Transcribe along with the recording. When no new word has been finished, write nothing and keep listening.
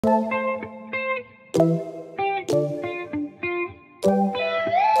Hey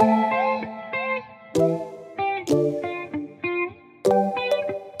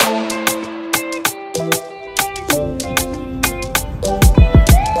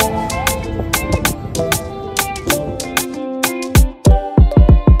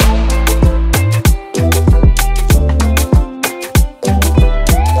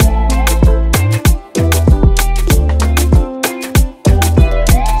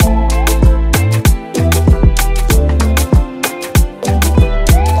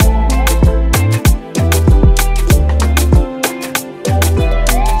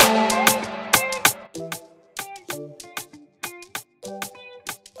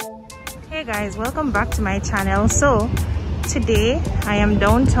guys, welcome back to my channel. So today I am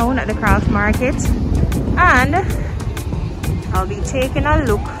downtown at the craft market and I'll be taking a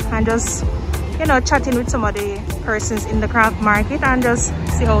look and just, you know, chatting with some of the persons in the craft market and just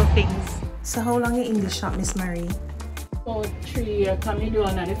see how things. So how long are you in the shop, Miss Marie? About 3 years. Coming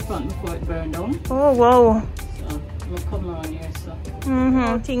down at the front before it burned down. Oh wow. So we'll come around here,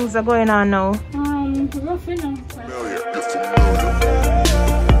 so. Things are going on now. Rough, you know.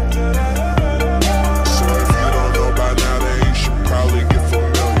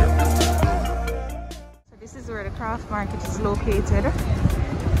 Where the craft market is located.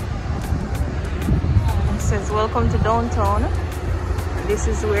 It says welcome to downtown. And this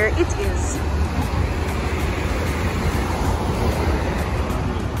is where it is.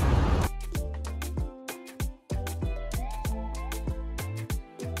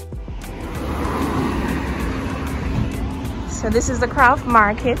 So this is the craft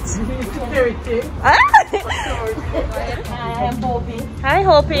market. Hi, I'm Hopi. Hi,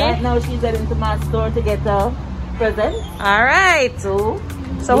 Hopi. Right now she's heading to my store to get a present. All right. So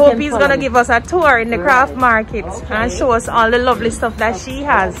Hopi's gonna give us a tour in the craft market and show us all the lovely stuff that she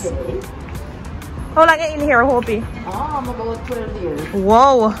has. How long are you in here, Hopi? I'm about 12 years.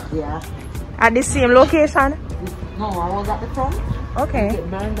 Whoa. Yeah. At the same location? No, I was at the front. Okay. It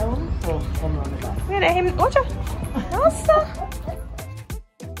burned down, so I'm on the back. Wait, him. Watch out. Nossa.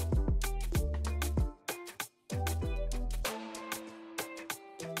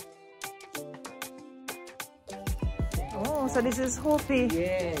 Oh, so this is Hopi.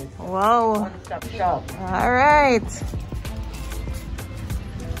 Yes. Wow. One-stop shop. All right.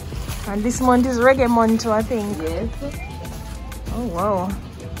 And this month is reggae month too, I think. Yes. Oh wow.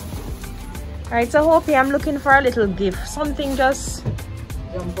 Alright, so Hopi, I'm looking for a little gift. Something just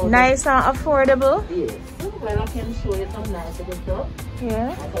nice and affordable. Yes. Well, I can show you some nice little stuff.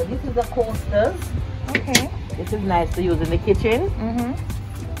 Yeah. So this is a coaster. Okay. This is nice to use in the kitchen.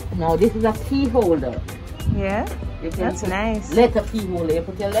 Now this is a key holder. Yeah. That's nice. Letter key holder. You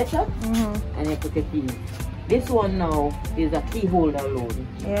put your letter and you put your keys. This one now is a key holder load.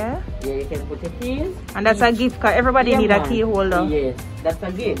 Yeah. Yeah, you can put your keys. And that's a gift because everybody need a key holder. Yes, that's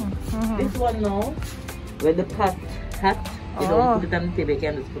a gift. This one now, with the hat, you don't put it on the table, you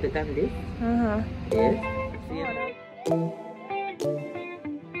can just put it on this. Yes.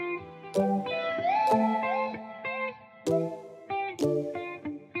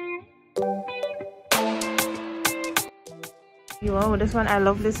 See Wow, this one, I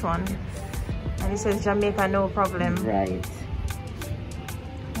love this one. And it says Jamaica, no problem. Right.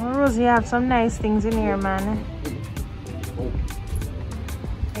 Oh, Rosie, you have some nice things in here, man.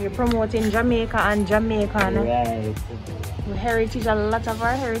 You're promoting Jamaica and Jamaican. Right. Heritage, a lot of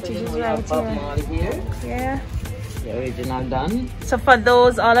our heritage is right here. Yeah. The original done. So for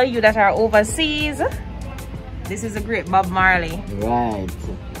those, all of you that are overseas, this is a great Bob Marley. Right.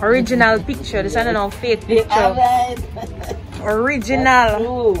 Original picture. This is not a fake picture. Right.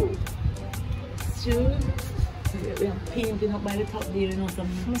 Original. True. We are painting up by the top there, you know, some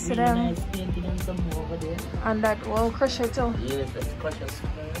really nice painting and some more over there. And that crochet too. Yes, that's crochet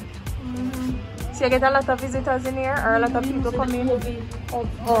square. So you get a lot of visitors in here, or a lot of people coming?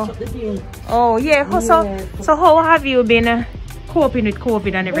 Oh yeah. So how have you been coping with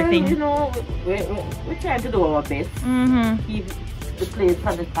COVID and everything? Well, you know, we're trying to do our best. Keep the place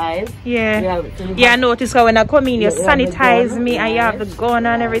sanitized. Yeah. Yeah, I noticed how when I come in, you sanitize me and you have the gun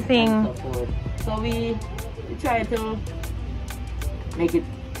and everything. So we try to make it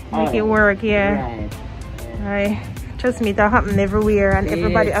work, yeah. Right. Trust me, that happen everywhere and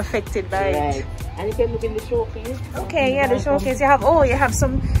everybody affected by it. And you can look in the showcase. Okay, yeah, the showcase. You have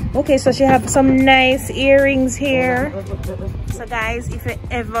some. Okay, so she have some nice earrings here. So guys, if you're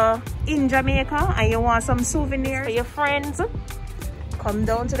ever in Jamaica and you want some souvenirs for your friends, come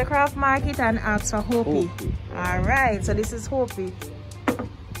down to the craft market and ask for Hopi. Alright, so this is Hopi.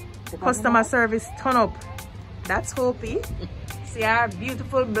 Customer service turn up. That's Hopi. See our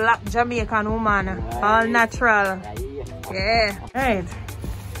beautiful black Jamaican woman. All natural. Yeah. Right.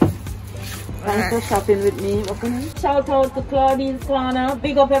 Thanks for shopping with me. Shout out to Claudeaz Corner.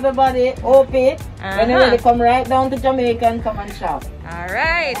 Big up everybody. OP. When you ready, come right down to Jamaica and come and shop.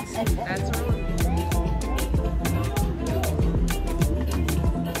 Alright. That's what we'll do.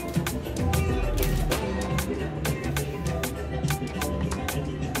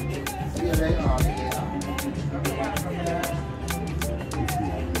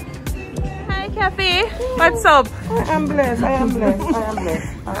 Kathy, what's up? I am blessed. I am blessed. I am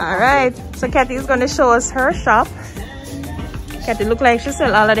blessed. All right. So Kathy is going to show us her shop. Kathy look like she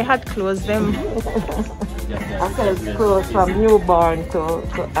sell all of the hot clothes them. I sell clothes from newborn to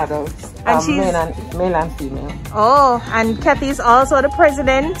adults. And she's male and female. Oh, and Kathy is also the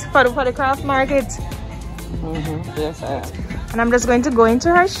president for the craft market. Yes, I am. And I'm just going to go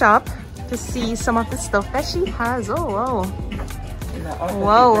into her shop to see some of the stuff that she has. Oh wow.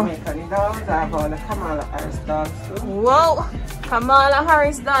 Wow. I have all the Kamala Harris dogs too. Whoa. Kamala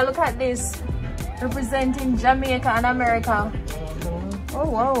Harris dog. Look at this. Representing Jamaica and America. Oh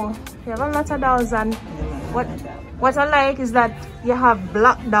wow. You have a lot of dolls, and what I like is that you have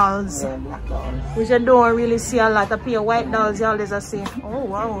black dolls. Yeah, black dolls. Which I don't really see a lot of pure white dolls you always see. Oh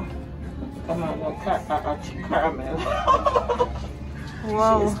wow. Come on, caramel.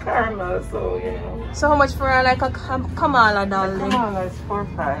 Wow. She's caramel, so you know. So how much for like a Kamala doll? Kamala is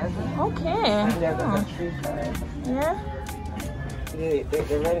 4-5. Okay. And the others are 3-5. Yeah. The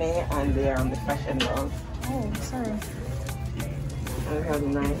Renee and the fashion dolls. Oh, sorry. And we have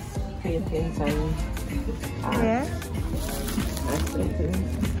nice paintings and yeah. Nice paintings.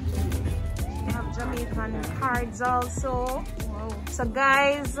 We have Jamaican cards also. Wow. So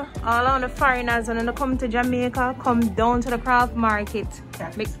guys, all on the foreigners when they come to Jamaica, come down to the craft market.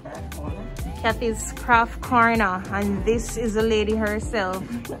 Kathy's Craft Corner, and this is the lady herself.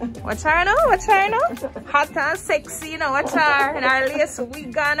 Watch her now, watch her now. Hot and sexy, you know, watch her. And her lace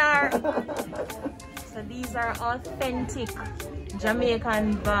wig on her. So these are authentic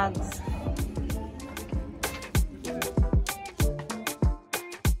Jamaican bags.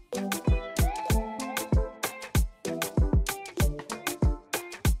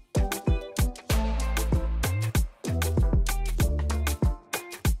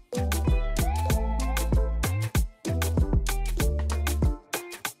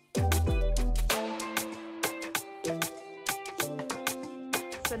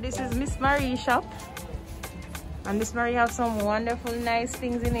 So this is Miss Marie's shop, and Miss Marie have some wonderful nice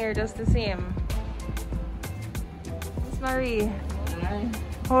things in here just the same. Miss Marie,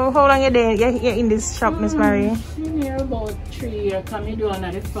 how long you there? You're in this shop, Miss Marie? I'm here about 3 years. Come down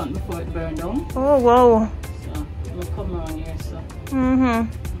at the front before it burned down. Oh wow. So we'll come around here, so.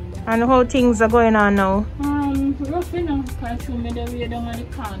 And how things are going on now? Rough, you know. Can't show me the way down at the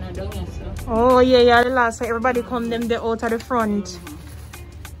corner down here, so. Oh yeah, the last time everybody come them there out of the front.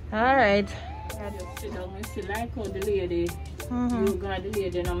 Alright. I just sit down and see like how the lady, you got the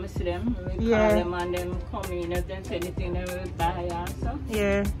lady and I see them. We call them and them come in, if they say anything they will buy also.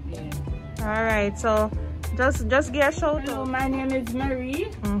 Yeah. Alright, so just get a shout out. Hello, my name is Marie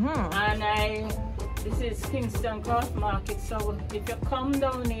and this is Kingston Craft Market. So if you come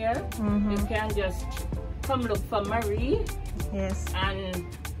down here, you can just come look for Marie. Yes. And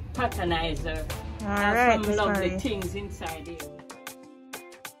patronize her. Alright, some lovely things inside here.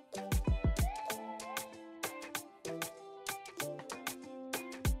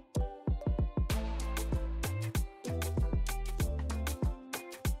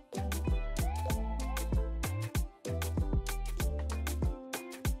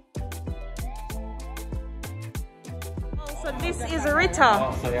 So this is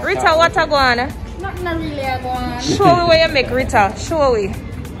Rita. Rita, what a go on? Not really a go on. Show me where you make Rita. Show me.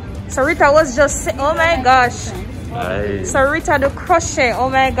 So Rita was just oh my gosh. Aye. So Rita the crochet. Oh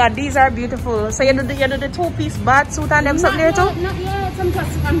my god, these are beautiful. So you do the 2-piece bath suit and them something there too? Not yet. I'm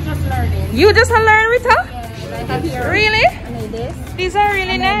just learning. You just learn Rita? Yeah, like here. Really? I made this. These are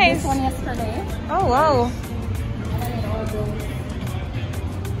really nice. This one yesterday. Oh wow.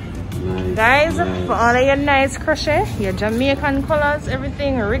 Nice, Guys, nice. for all of your nice crochet, your Jamaican colors,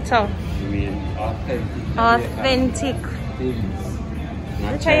 everything, Rita. You mean authentic? Authentic.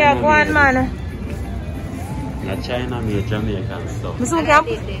 Not Rita, you go on, man. Not China made Jamaican stuff. I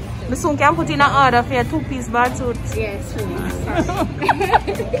soon can put in an order for your 2-piece bath suit. Yes,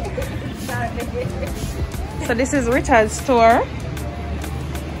 So this is Rita's store.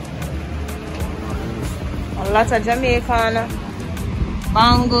 A lot of Jamaican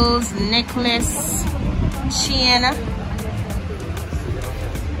bangles, necklace, chain.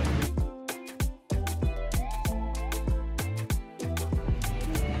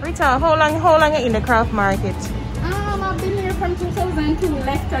 Rita, how long you in the craft market? I've been here from 2002,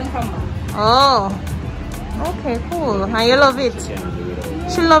 left and come back. Oh, okay, cool. And you love it?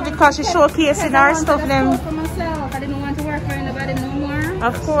 She love it because she showcasing our stuff. Them. For myself, I didn't want to work for anybody no more.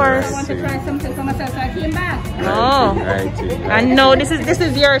 Of course. I want to try something for myself, so I came back. Oh, and no, this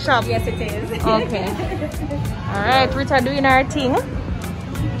is your shop. Yes, it is. Okay. All right, Rita doing our thing.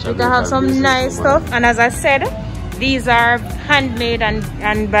 Rita have some nice stuff, and as I said, these are handmade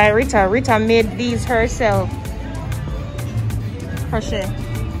and by Rita. Rita made these herself. Crochet.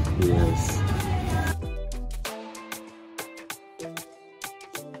 Yes.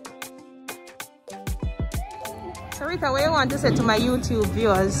 So Rita, what you want to say to my YouTube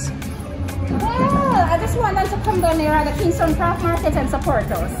viewers? Well, I just want them to come down here at the Kingston Craft Market and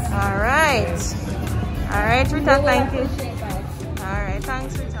support us. All right. All right, Rita, thank you. That. All right,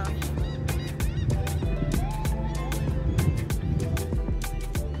 thanks, Rita.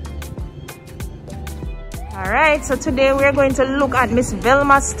 All right, so today we're going to look at Miss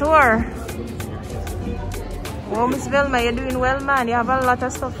Velma's store. Oh, Miss Velma, you're doing well, man. You have a lot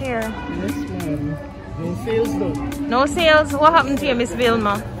of stuff here. Yes, ma'am. No sales though. No sales? What happened to you, Miss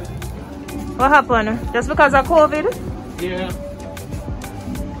Velma? What happened? Just because of COVID? Yeah.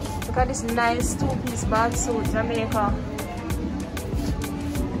 Look at this nice two-piece bath suit, Jamaica.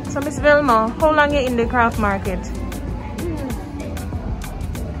 So, Miss Velma, how long are you in the craft market?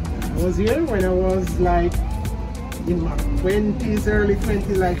 I was here when I was like in my 20s, early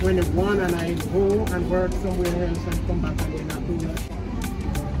 20s, like 21, and I go and work somewhere else and come back again and do that.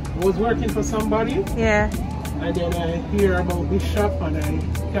 I was working for somebody. Yeah. And then I hear about this shop and I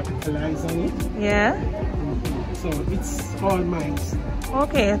capitalize on it. Yeah. So it's all mine.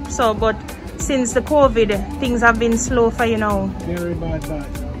 Okay, so but since the COVID, things have been slow for you now. Very bad.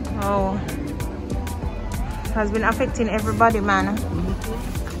 Oh. Has been affecting everybody, man.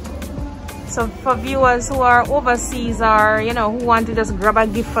 So for viewers who are overseas or, you know, who want to just grab a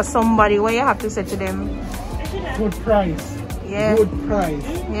gift for somebody, what you have to say to them? Good price. Yeah. Good price.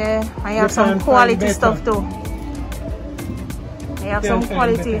 Yeah, and you have some quality stuff too. You have some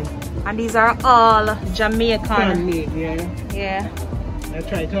quality. And these are all Jamaican. Handmade, yeah. Yeah. I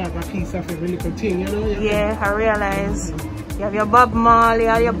try to have a piece of every little thing, you know? Yeah, I realize. You have your Bob Marley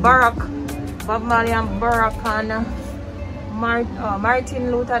and your Barack. Bob Marley and Barack and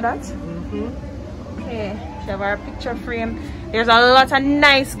Martin Luther that. Okay, we have our picture frame. There's a lot of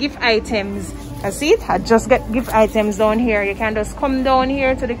nice gift items. I see it. I just get gift items down here. You can just come down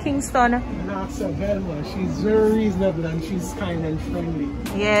here to the Kingston. Not so Velma. She's very reasonable and she's kind and friendly.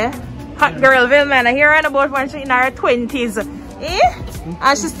 Yeah. Hot girl Velma. I hear her about when she's in her 20s. Eh?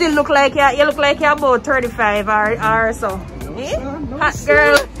 And she still look like you look like you're about 35 or so. No, eh? sir, no, hot sir.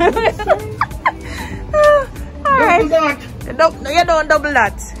 girl. Alright. Double that. You don't double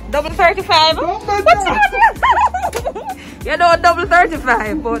that. Double 35? Double that. You don't double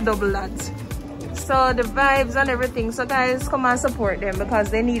 35, but double that. So the vibes and everything. So guys, come and support them because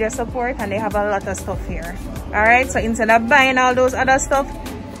they need a support and they have a lot of stuff here. Alright, so instead of buying all those other stuff,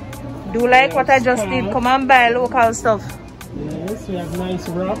 do like what I just did. Come and buy local stuff. Yes, we have nice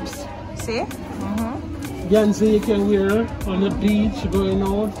wraps. See? Ganzi you can wear on the beach going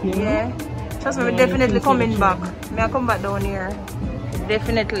out. You know? Yeah. Trust me, we're definitely coming back. May I come back down here?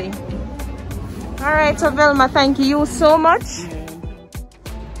 Definitely. Alright, so Velma, thank you so much.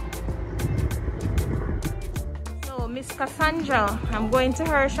 So Miss Cassandra, I'm going to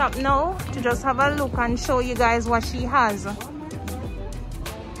her shop now to just have a look and show you guys what she has.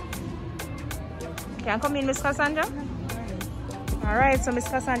 Can I come in, Miss Cassandra? Alright, so Miss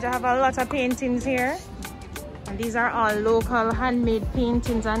Cassandra have a lot of paintings here. And these are all local handmade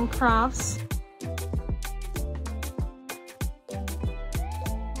paintings and crafts.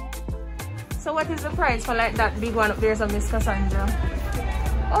 So what is the price for like that big one up there, so Miss Cassandra?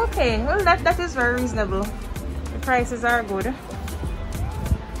 Okay, well that is very reasonable. The prices are good.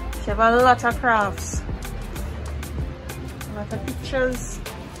 She have a lot of crafts. A lot of pictures.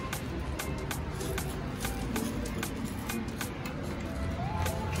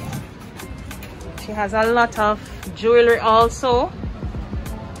 She has a lot of jewelry also.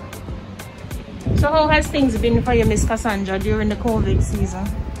 So how has things been for you, Miss Cassandra, during the COVID season?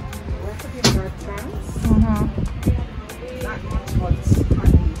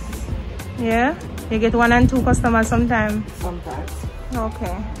 Yeah, you get 1 and 2 customers sometimes. Sometimes.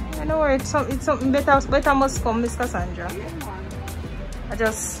 Okay, I know it's something better must come, Miss Cassandra. I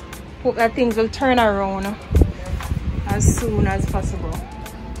just hope that things will turn around as soon as possible.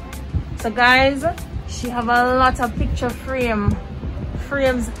 So guys, she have a lot of picture frames.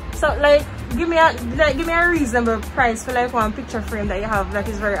 So like give me a reasonable price for like one picture frame that you have that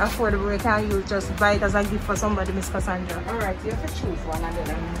is very affordable. You can use just buy it as a gift for somebody, Miss Cassandra. Alright, you have to choose one and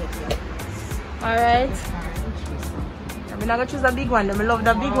then I'm make it. Alright. I'm not gonna choose a big one. I love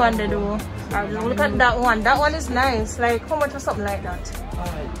the big one they do. Alright, look at that one. That one is nice. Like how much for something like that?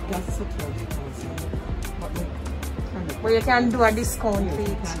 Alright, that's a 12,000. Where you can do a discount for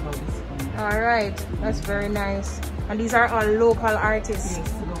it. Alright, that's very nice. And these are all local artists.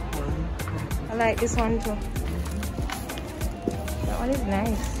 Yes, local. I like this one too. That one is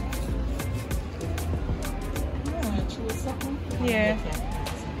nice. Yeah.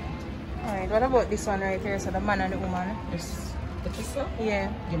 Alright, what about this one right here? So the man and the woman. This one?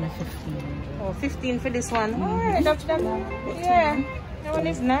 Yeah. Give me 15. Oh, 15 for this one. Alright, that's that. Yeah. That one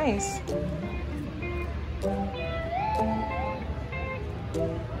is nice.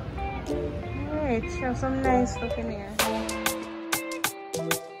 Alright, you have some nice stuff in here.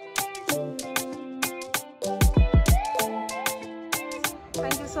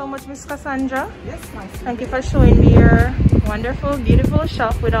 Thank you so much, Miss Cassandra. Yes, my sweet. Thank you for showing me your wonderful, beautiful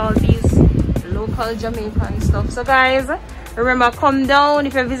shop with all these local Jamaican stuff. So guys, remember, come down.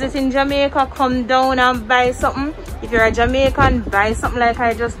 If you're visiting Jamaica, come down and buy something. If you're a Jamaican, buy something like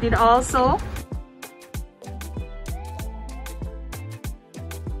I just did also.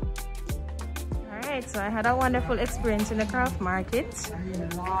 Alright, so I had a wonderful experience in the craft market.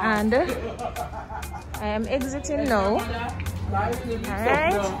 And I am exiting now.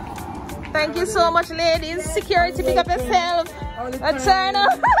 Alright. Thank you so much, ladies. Security, pick up yourself. Turn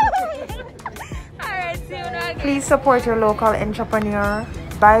up. Alright, see you now. Please support your local entrepreneur.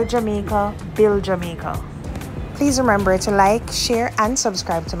 Buy Jamaica, build Jamaica. Please remember to like, share, and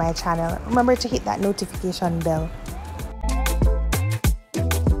subscribe to my channel. Remember to hit that notification bell.